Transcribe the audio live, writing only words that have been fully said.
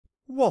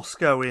What's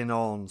going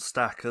on,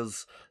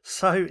 stackers?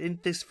 So in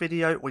this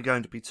video we're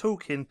going to be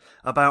talking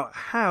about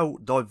how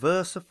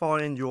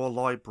diversifying your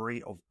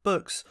library of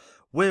books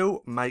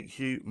will make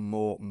you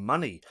more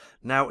money.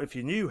 Now if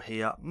you're new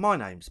here, my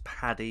name's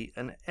Paddy,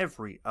 and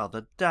every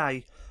other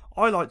day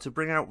I like to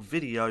bring out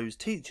videos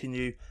teaching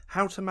you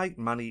how to make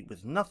money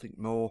with nothing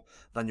more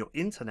than your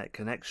internet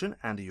connection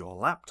and your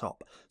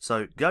laptop.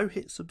 So go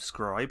hit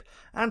subscribe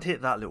and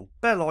hit that little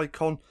bell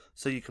icon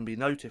so you can be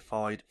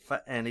notified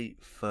for any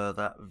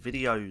further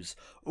videos.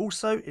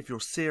 Also, if you're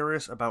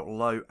serious about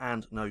low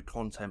and no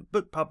content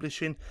book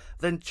publishing,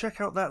 then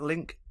check out that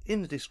link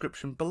in the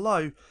description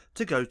below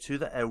to go to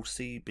the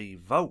LCB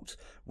Vault.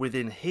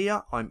 Within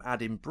here I'm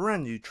adding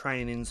brand new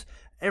trainings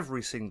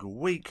every single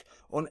week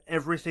on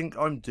everything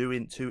I'm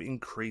doing to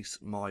increase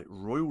my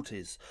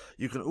royalties.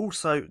 You can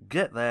also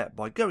get there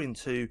by going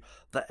to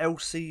the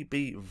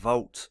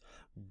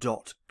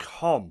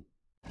lcbvault.com.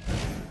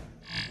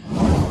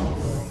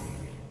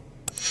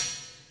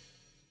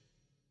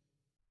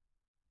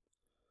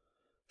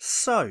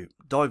 So,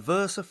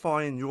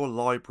 diversifying your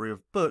library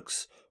of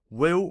books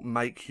will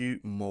make you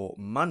more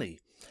money.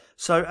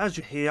 So as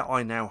you hear,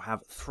 I now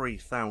have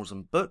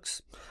 3,000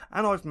 books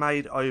and I've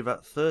made over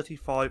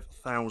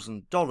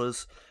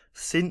 $35,000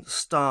 since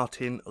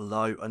starting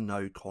low and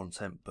no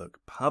content book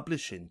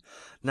publishing.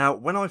 Now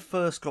when I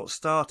first got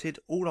started,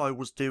 all I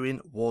was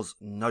doing was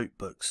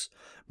notebooks.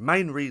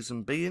 Main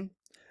reason being,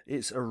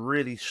 it's a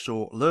really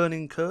short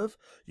learning curve.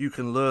 You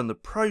can learn the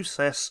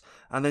process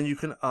and then you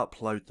can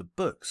upload the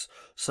books.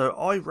 So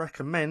I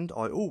recommend,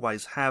 I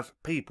always have,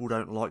 people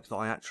don't like that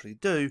I actually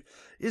do,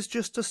 is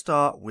just to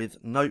start with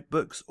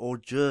notebooks or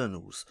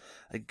journals.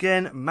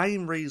 Again,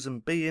 main reason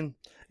being,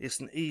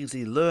 it's an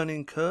easy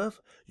learning curve.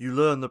 You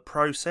learn the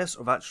process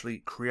of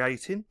actually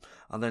creating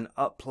and then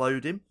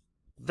uploading.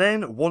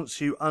 Then once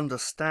you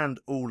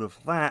understand all of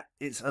that,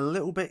 it's a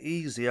little bit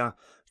easier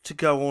to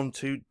go on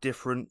to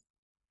different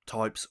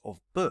types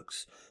of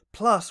books.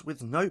 Plus,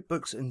 with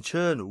notebooks and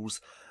journals,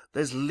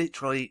 there's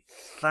literally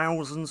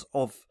thousands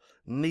of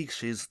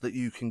niches that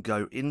you can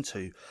go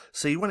into.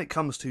 See, when it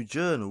comes to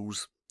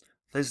journals,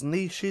 there's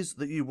niches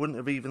that you wouldn't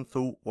have even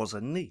thought was a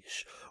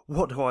niche.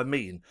 What do I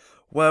mean?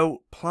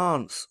 Well,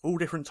 plants, all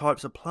different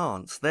types of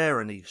plants, there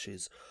are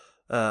niches.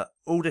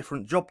 All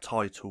different job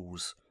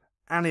titles,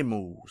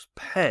 animals,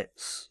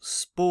 pets,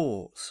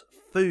 sports,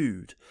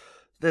 food.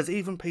 There's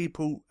even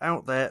people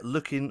out there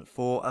looking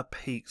for a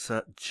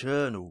pizza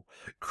journal.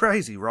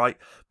 Crazy, right?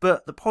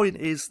 But the point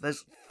is,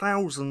 there's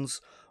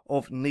thousands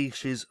of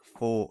niches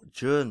for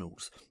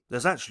journals.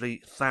 There's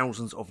actually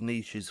thousands of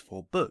niches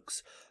for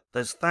books.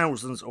 There's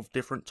thousands of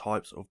different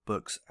types of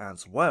books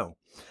as well.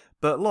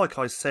 But like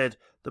I said,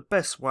 the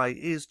best way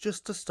is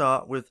just to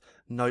start with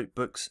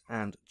notebooks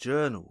and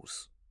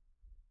journals.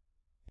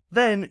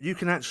 Then you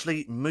can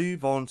actually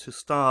move on to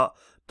start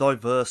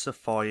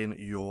diversifying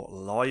your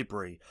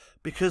library,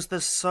 because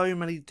there's so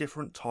many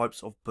different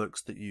types of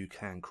books that you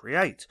can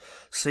create.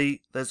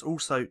 See, there's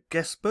also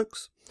guest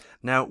books.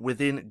 Now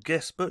within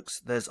guest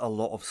books there's a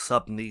lot of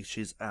sub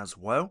niches as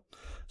well.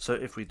 So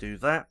if we do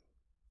that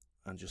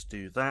and just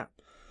do that,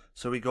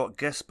 so we got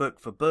guest book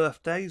for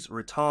birthdays,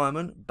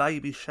 retirement,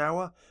 baby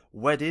shower,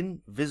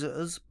 wedding,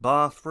 visitors,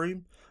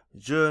 bathroom,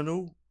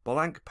 journal,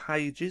 blank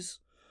pages.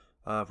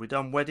 Have we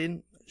done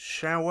wedding,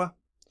 shower?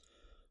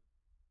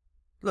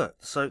 Look,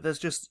 so there's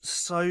just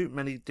so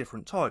many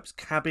different types.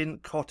 Cabin,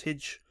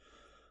 cottage,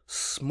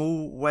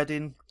 small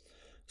wedding.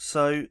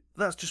 So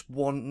that's just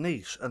one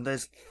niche, and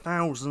there's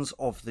thousands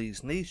of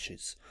these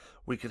niches.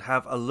 We could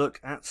have a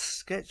look at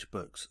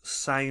sketchbooks.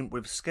 Same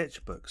with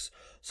sketchbooks.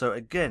 So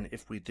again,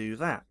 if we do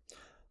that,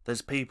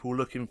 there's people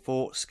looking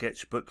for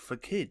sketchbook for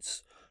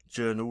kids,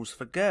 journals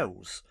for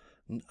girls,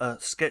 a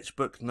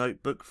sketchbook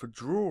notebook for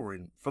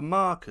drawing, for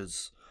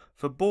markers,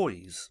 for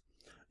boys,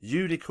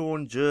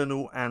 unicorn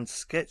journal and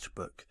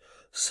sketchbook.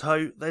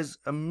 So there's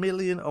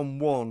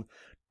 1,000,001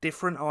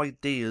 different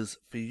ideas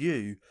for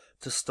you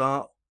to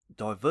start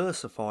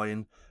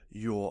diversifying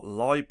your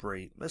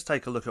library. Let's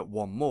take a look at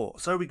one more.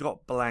 So we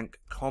got blank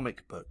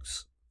comic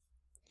books.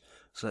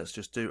 So let's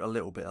just do a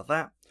little bit of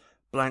that.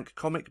 Blank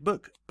comic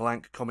book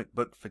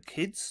for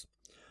kids,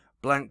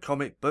 blank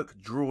comic book,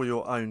 draw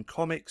your own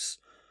comics.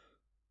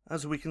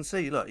 As we can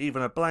see, look,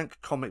 even a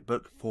blank comic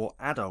book for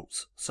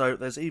adults. So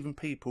there's even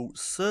people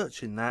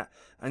searching that,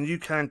 and you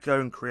can go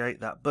and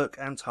create that book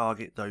and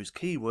target those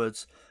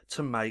keywords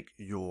to make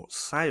your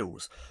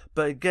sales.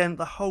 But again,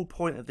 the whole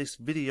point of this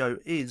video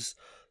is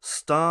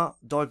start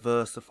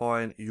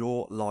diversifying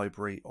your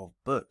library of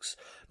books.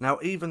 Now,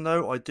 even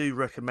though I do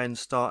recommend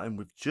starting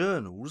with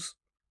journals,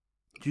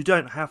 you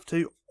don't have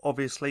to.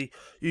 Obviously,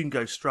 you can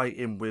go straight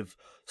in with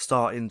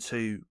starting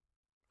to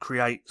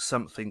create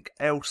something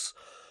else.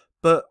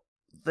 But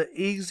the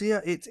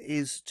easier it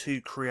is to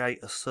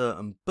create a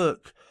certain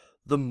book,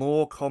 the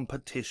more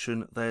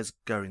competition there's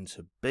going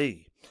to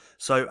be.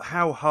 So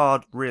how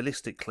hard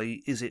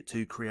realistically is it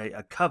to create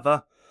a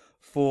cover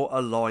for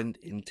a lined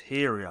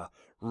interior?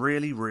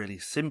 Really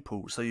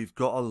simple. So you've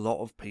got a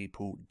lot of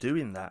people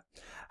doing that.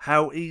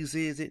 How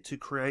easy is it to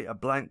create a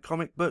blank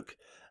comic book?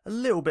 A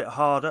little bit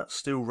harder,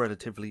 still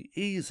relatively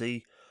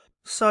easy.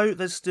 So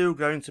there's still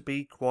going to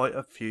be quite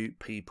a few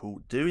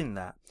people doing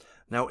that.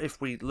 Now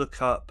if we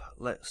look up,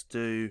 let's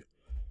do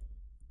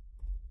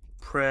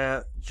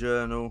prayer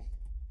journal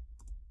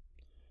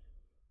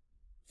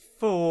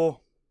for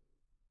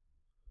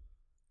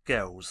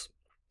girls.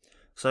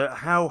 So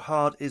how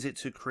hard is it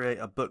to create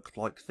a book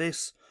like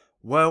this?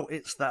 Well,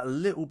 it's that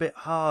little bit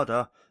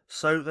harder,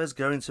 so there's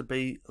going to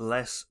be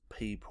less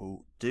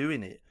people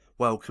doing it.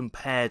 Well,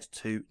 compared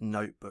to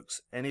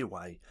notebooks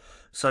anyway.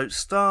 So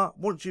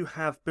once you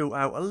have built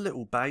out a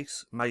little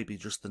base, maybe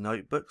just the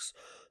notebooks,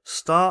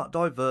 start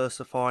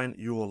diversifying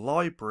your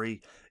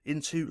library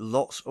into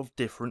lots of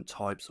different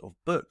types of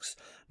books.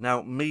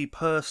 Now, me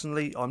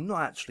personally, I'm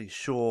not actually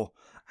sure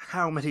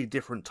how many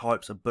different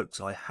types of books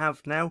I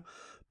have now,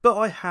 but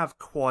I have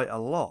quite a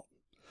lot.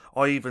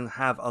 I even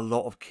have a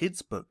lot of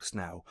kids books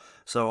now,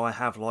 so I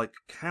have like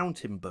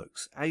counting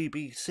books,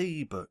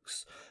 ABC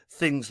books,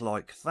 things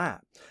like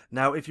that.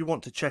 Now if you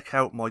want to check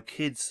out my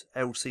kids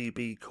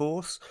LCB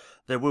course,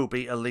 there will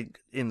be a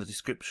link in the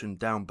description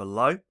down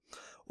below,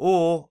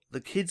 or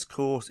the kids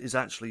course is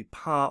actually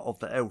part of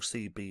the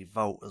LCB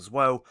vault as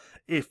well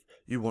if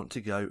you want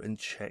to go and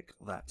check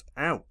that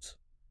out.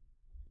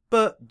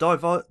 But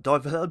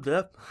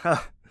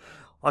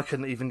I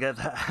couldn't even get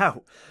that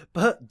out.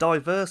 But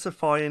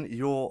diversifying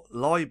your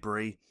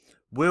library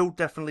will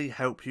definitely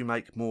help you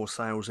make more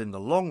sales in the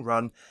long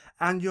run,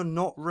 and you're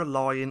not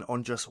relying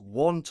on just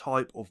one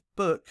type of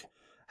book,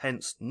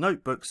 hence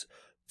notebooks,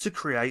 to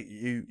create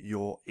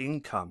your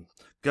income.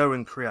 Go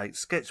and create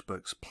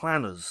sketchbooks,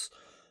 planners,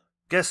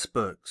 guest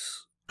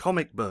books,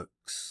 comic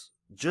books,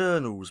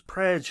 journals,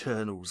 prayer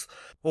journals,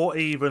 or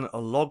even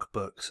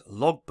logbooks.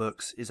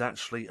 Logbooks is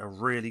actually a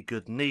really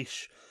good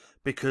niche,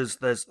 because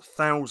there's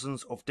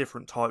thousands of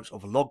different types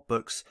of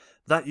logbooks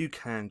that you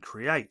can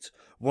create.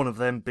 One of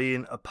them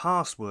being a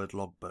password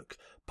logbook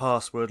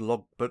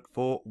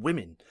for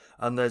women,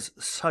 and there's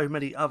so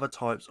many other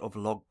types of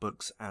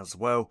logbooks as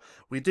well.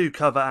 We do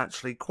cover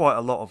actually quite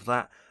a lot of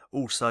that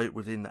also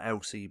within the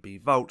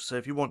LCB vault, so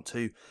if you want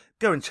to,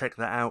 go and check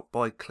that out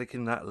by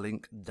clicking that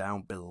link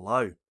down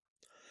below.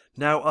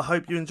 Now, I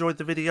hope you enjoyed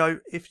the video.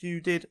 If you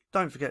did,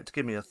 don't forget to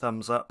give me a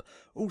thumbs up.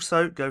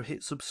 Also, go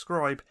hit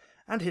subscribe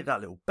and hit that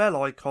little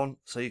bell icon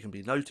so you can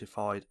be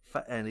notified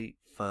for any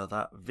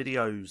further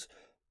videos.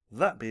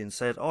 That being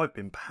said, I've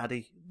been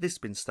Paddy, this has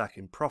been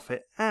Stacking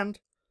Profit, and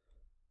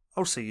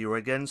I'll see you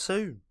again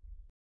soon.